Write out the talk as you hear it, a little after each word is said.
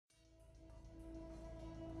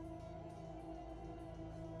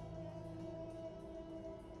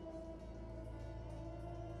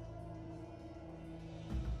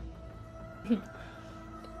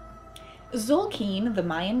Tzolk'in, the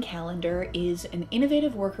Mayan calendar, is an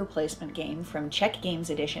innovative worker placement game from Czech Games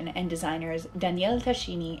Edition and designers Daniele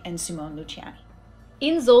Tascini and Simone Luciani.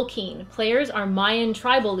 In Tzolk'in, players are Mayan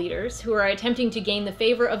tribal leaders who are attempting to gain the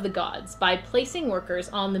favor of the gods by placing workers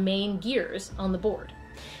on the main gears on the board.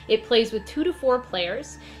 It plays with 2 to 4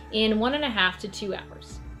 players in 1.5 to 2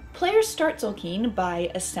 hours. Players start Tzolk'in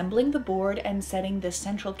by assembling the board and setting the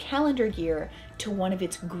central calendar gear to one of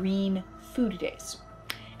its green food days.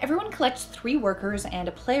 Everyone collects 3 workers and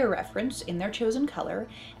a player reference in their chosen color,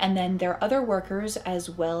 and then their other workers as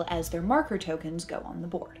well as their marker tokens go on the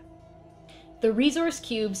board. The resource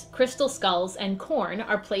cubes, crystal skulls, and corn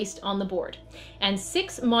are placed on the board, and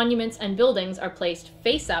 6 monuments and buildings are placed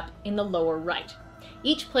face up in the lower right.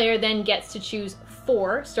 Each player then gets to choose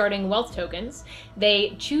 4 starting wealth tokens.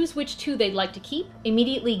 They choose which 2 they'd like to keep,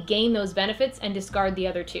 immediately gain those benefits, and discard the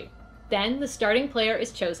other 2. Then the starting player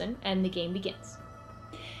is chosen, and the game begins.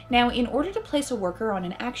 Now, in order to place a worker on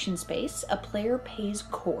an action space, a player pays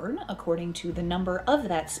corn according to the number of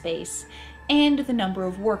that space and the number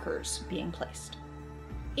of workers being placed.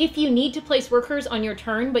 If you need to place workers on your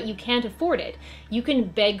turn but you can't afford it, you can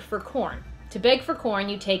beg for corn. To beg for corn,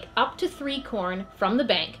 you take up to 3 corn from the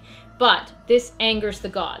bank, but this angers the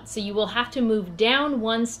gods, so you will have to move down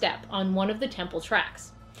 1 step on one of the temple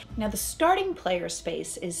tracks. Now, the starting player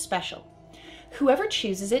space is special. Whoever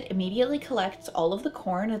chooses it immediately collects all of the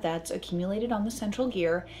corn that's accumulated on the central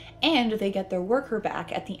gear, and they get their worker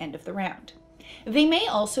back at the end of the round. They may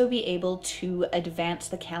also be able to advance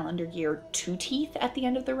the calendar gear 2 teeth at the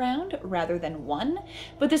end of the round rather than 1,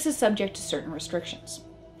 but this is subject to certain restrictions.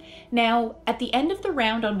 Now, at the end of the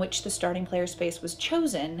round on which the starting player space was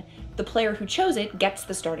chosen, the player who chose it gets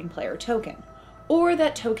the starting player token, or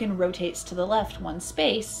that token rotates to the left 1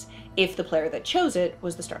 space if the player that chose it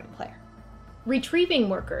was the starting player. Retrieving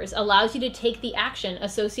workers allows you to take the action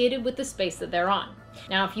associated with the space that they're on.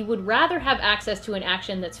 Now, if you would rather have access to an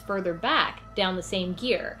action that's further back down the same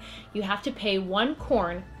gear, you have to pay 1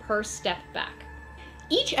 corn per step back.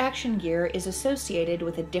 Each action gear is associated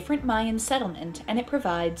with a different Mayan settlement, and it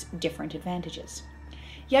provides different advantages.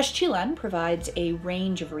 Yaxchilan provides a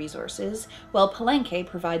range of resources, while Palenque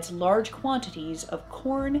provides large quantities of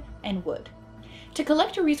corn and wood. To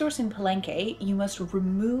collect a resource in Palenque, you must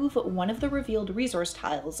remove one of the revealed resource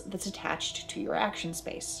tiles that's attached to your action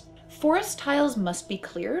space. Forest tiles must be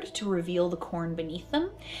cleared to reveal the corn beneath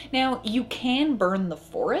them. Now, you can burn the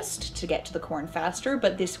forest to get to the corn faster,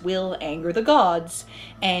 but this will anger the gods,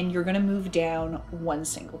 and you're going to move down 1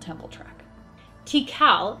 single temple track.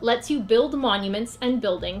 Tikal lets you build monuments and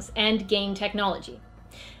buildings and gain technology.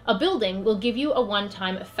 A building will give you a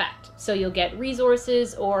one-time effect, so you'll get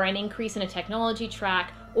resources or an increase in a technology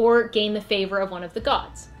track or gain the favor of one of the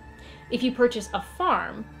gods. If you purchase a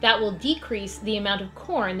farm, that will decrease the amount of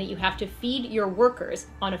corn that you have to feed your workers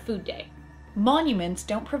on a food day. Monuments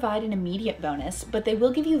don't provide an immediate bonus, but they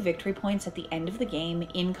will give you victory points at the end of the game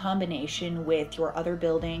in combination with your other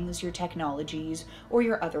buildings, your technologies, or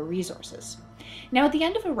your other resources. Now, at the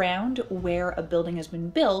end of a round where a building has been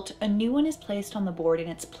built, a new one is placed on the board in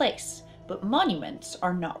its place, but monuments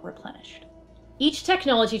are not replenished. Each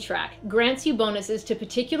technology track grants you bonuses to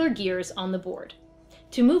particular gears on the board.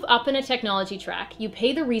 To move up in a technology track, you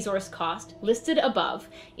pay the resource cost listed above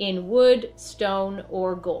in wood, stone,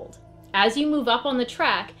 or gold. As you move up on the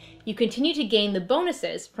track, you continue to gain the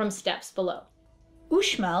bonuses from steps below.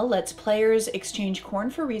 Uxmal lets players exchange corn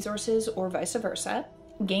for resources or vice versa,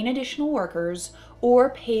 gain additional workers, or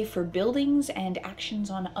pay for buildings and actions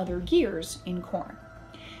on other gears in corn.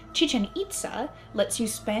 Chichen Itza lets you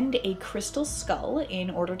spend a crystal skull in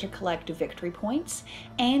order to collect victory points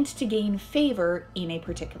and to gain favor in a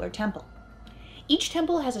particular temple. Each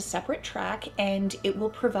temple has a separate track, and it will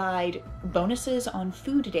provide bonuses on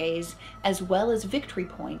food days as well as victory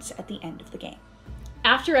points at the end of the game.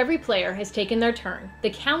 After every player has taken their turn, the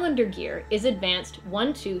calendar gear is advanced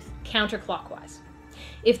 1 tooth counterclockwise.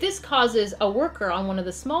 If this causes a worker on one of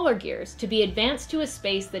the smaller gears to be advanced to a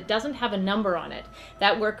space that doesn't have a number on it,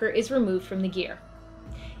 that worker is removed from the gear.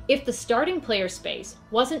 If the starting player space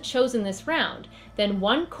wasn't chosen this round, then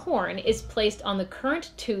 1 corn is placed on the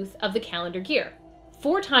current tooth of the calendar gear.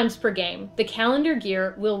 4 times per game, the calendar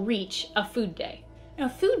gear will reach a food day. Now,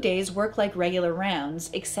 food days work like regular rounds,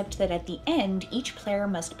 except that at the end, each player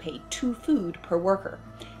must pay 2 food per worker.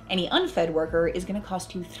 Any unfed worker is going to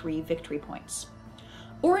cost you 3 victory points.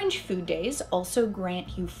 Orange food days also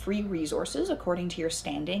grant you free resources according to your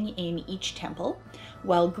standing in each temple,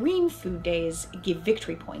 while green food days give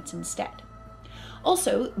victory points instead.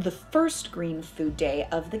 Also, the first green food day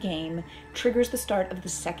of the game triggers the start of the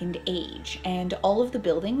second age, and all of the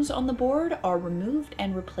buildings on the board are removed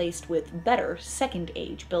and replaced with better second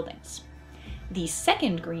age buildings. The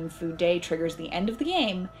second green food day triggers the end of the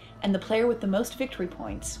game, and the player with the most victory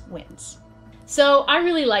points wins. So I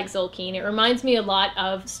really like Tzolk'in. It reminds me a lot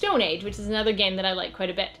of Stone Age, which is another game that I like quite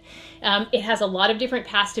a bit. It has a lot of different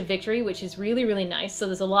paths to victory, which is really, really nice. So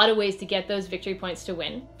there's a lot of ways to get those victory points to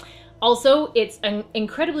win. Also, it's an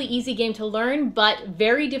incredibly easy game to learn, but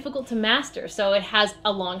very difficult to master. So it has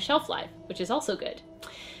a long shelf life, which is also good.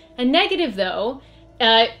 A negative though,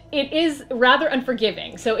 it is rather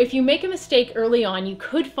unforgiving. So if you make a mistake early on, you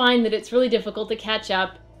could find that it's really difficult to catch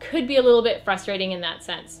up, could be a little bit frustrating in that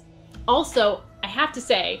sense. Also, I have to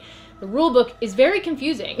say, the rulebook is very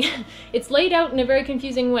confusing. It's laid out in a very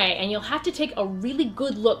confusing way, and you'll have to take a really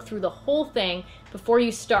good look through the whole thing before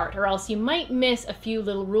you start, or else you might miss a few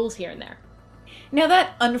little rules here and there. Now,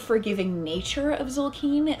 that unforgiving nature of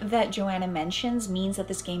Tzolk'in that Joanna mentions means that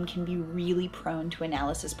this game can be really prone to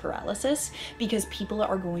analysis paralysis, because people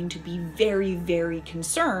are going to be very, very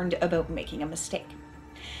concerned about making a mistake.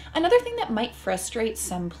 Another thing that might frustrate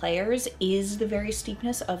some players is the very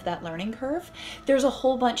steepness of that learning curve. There's a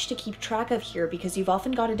whole bunch to keep track of here because you've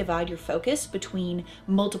often got to divide your focus between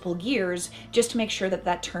multiple gears just to make sure that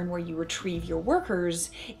that turn where you retrieve your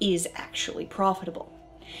workers is actually profitable.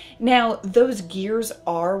 Now, those gears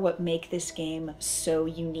are what make this game so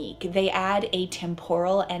unique. They add a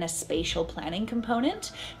temporal and a spatial planning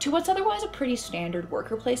component to what's otherwise a pretty standard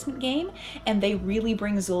worker placement game, and they really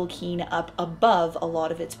bring Tzolk'in up above a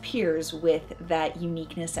lot of its peers with that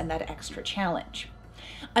uniqueness and that extra challenge.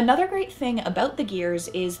 Another great thing about the gears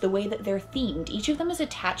is the way that they're themed. Each of them is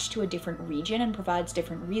attached to a different region and provides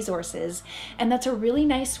different resources, and that's a really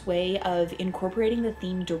nice way of incorporating the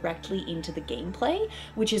theme directly into the gameplay,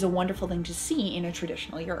 which is a wonderful thing to see in a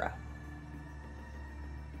traditional Euro.